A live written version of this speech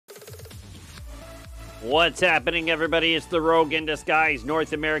What's happening, everybody? It's the Rogue in Disguise,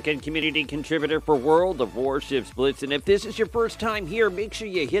 North American community contributor for World of Warships Blitz. And if this is your first time here, make sure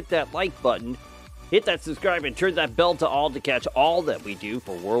you hit that like button, hit that subscribe, and turn that bell to all to catch all that we do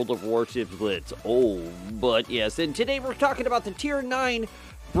for World of Warships Blitz. Oh, but yes. And today we're talking about the Tier 9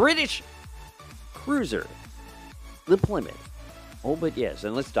 British cruiser, the Plymouth. Oh, but yes.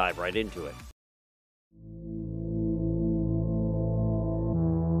 And let's dive right into it.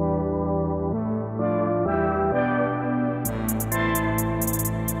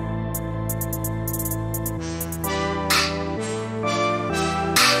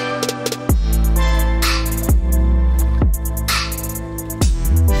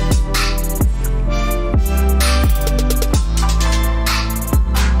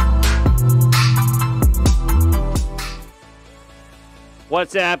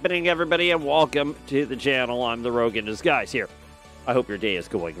 What's happening, everybody, and welcome to the channel. I'm the Rogue in Disguise here. I hope your day is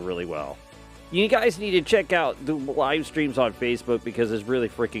going really well. You guys need to check out the live streams on Facebook because it's really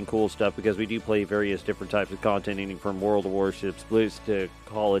freaking cool stuff, because we do play various different types of content, anything from World of Warships Blitz to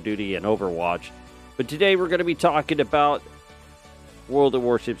Call of Duty and Overwatch. But today we're going to be talking about World of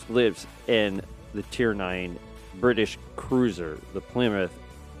Warships Blitz and the Tier 9 British cruiser, the Plymouth,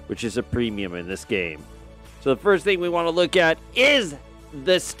 which is a premium in this game. So the first thing we want to look at is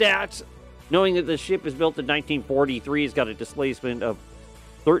the stats. Knowing that the ship is built in 1943, it's got a displacement of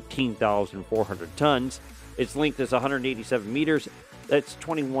 13,400 tons. Its length is 187 meters. That's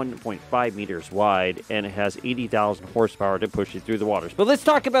 21.5 meters wide, and it has 80,000 horsepower to push it through the waters. But let's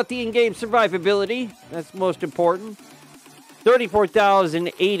talk about the in-game survivability. That's most important.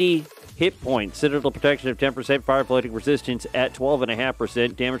 34,080 hit points, citadel protection of 10%, fire floating resistance at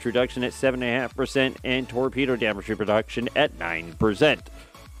 12.5%, damage reduction at 7.5%, and torpedo damage reduction at 9%.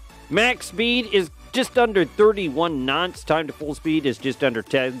 Max speed is just under 31 knots. Time to full speed is just under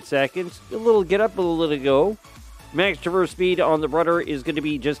 10 seconds. A little get up, a little go. Max traverse speed on the rudder is going to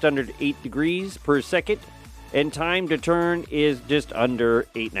be just under 8 degrees per second, and time to turn is just under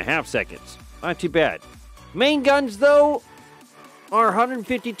 8.5 seconds. Not too bad. Main guns, though, are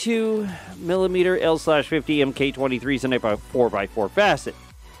 152 millimeter L/50 Mk23s and a 4x4 facet.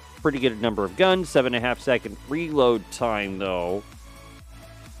 Pretty good number of guns, 7.5 second reload time though.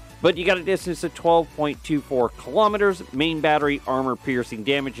 But you got a distance of 12.24 kilometers. Main battery armor piercing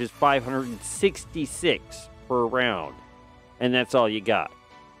damage is 566 per round. And that's all you got.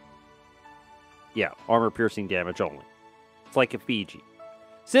 Yeah, armor piercing damage only. It's like a Fiji.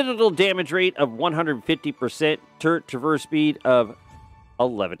 Citadel damage rate of 150%, turret traverse speed of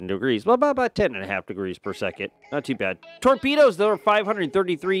 11 degrees. Well, about 10.5 degrees per second. Not too bad. Torpedoes, though, are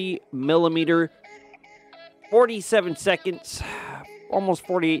 533 millimeter, 47 seconds, almost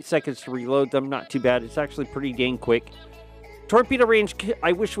 48 seconds to reload them. Not too bad. It's actually pretty dang quick. Torpedo range,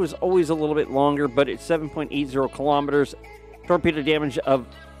 I wish was always a little bit longer, but it's 7.80 kilometers. Torpedo damage of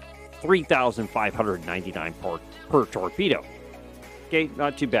 3,599 per torpedo. Okay,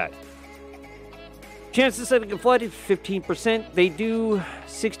 not too bad. Chance of setting a flood is 15%. They do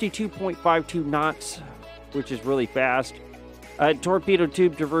 62.52 knots, which is really fast. Torpedo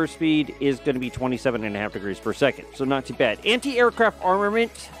tube traverse speed is going to be 27.5 degrees per second, so not too bad. Anti-aircraft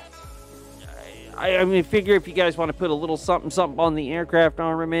armament. I mean, figure if you guys want to put a little something on the aircraft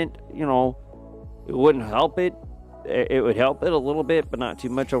armament, you know, it wouldn't help it. It would help it a little bit, but not too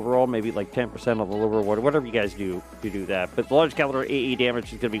much overall. Maybe like 10% on the lower water, whatever you guys do to do that. But the large caliber AE damage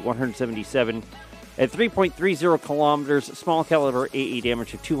is going to be 177 at 3.30 kilometers. Small caliber AE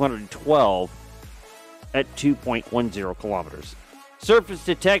damage of 212 at 2.10 kilometers. Surface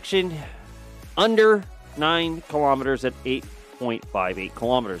detection under 9 kilometers at 8.58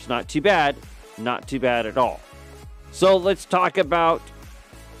 kilometers. Not too bad. Not too bad at all. So let's talk about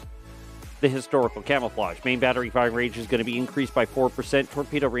the historical camouflage. Main battery firing range is going to be increased by 4%.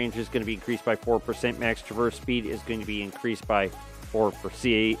 Torpedo range is going to be increased by 4%. Max traverse speed is going to be increased by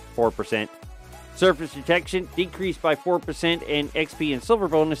 4%. Surface detection decreased by 4%, and XP and silver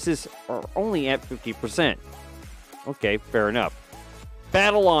bonuses are only at 50%. Okay, fair enough.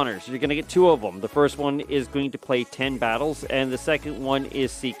 Battle honors, you're going to get 2 of them. The first one is going to play 10 battles, and the second one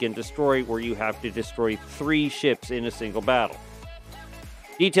is seek and destroy, where you have to destroy 3 ships in a single battle.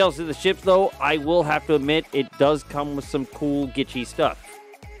 Details of the ships, though, I will have to admit, it does come with some cool, gitchy stuff.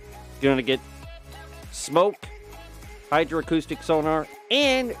 You're going to get smoke, hydroacoustic sonar,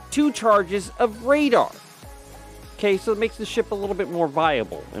 and 2 charges of radar. Okay, so it makes the ship a little bit more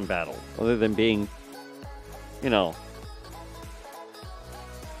viable in battle, other than being, you know,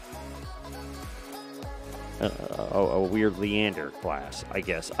 a weird Leander class, I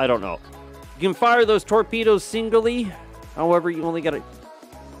guess. I don't know. You can fire those torpedoes singly. However, you only got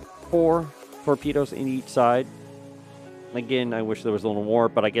 4 torpedoes in each side. Again, I wish there was a little more,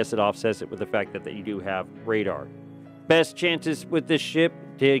 but I guess it offsets it with the fact that you do have radar. Best chances with this ship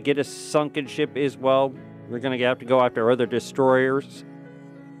to get a sunken ship is, well, we're going to have to go after other destroyers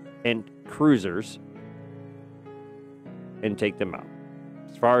and cruisers and take them out.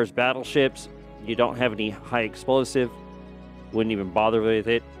 As far as battleships, you don't have any high explosive. Wouldn't even bother with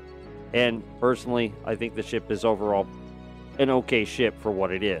it. And personally, I think the ship is overall an okay ship for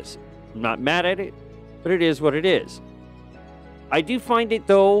what it is. I'm not mad at it, but it is what it is. I do find it,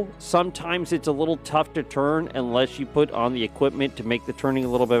 though, sometimes it's a little tough to turn unless you put on the equipment to make the turning a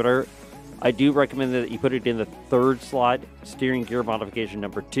little better. I do recommend that you put it in the third slot, steering gear modification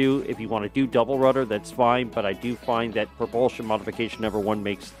number 2. If you want to do double rudder, that's fine, but I do find that propulsion modification number 1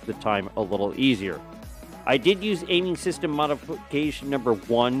 makes the time a little easier. I did use aiming system modification number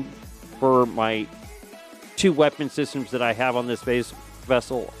 1 for my 2 weapon systems that I have on this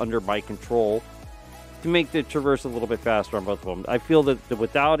vessel under my control to make the traverse a little bit faster on both of them. I feel that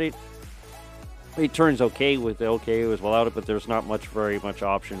without it, it turns okay with okay as without it, but there's not very much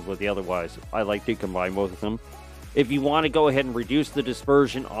option with the otherwise. I like to combine both of them. If you want to go ahead and reduce the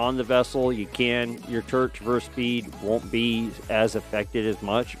dispersion on the vessel, you can. Your turret traverse speed won't be as affected as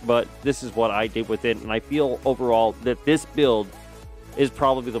much, but this is what I did with it, and I feel overall that this build is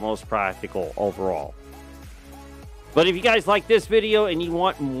probably the most practical overall. But if you guys like this video and you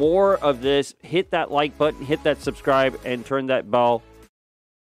want more of this, hit that like button, hit that subscribe, and turn that bell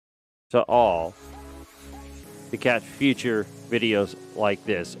to all to catch future videos like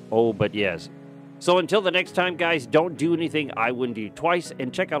this. Oh, but yes. So until the next time, guys, don't do anything I wouldn't do twice,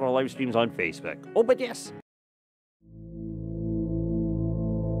 and check out our live streams on Facebook. Oh, but yes.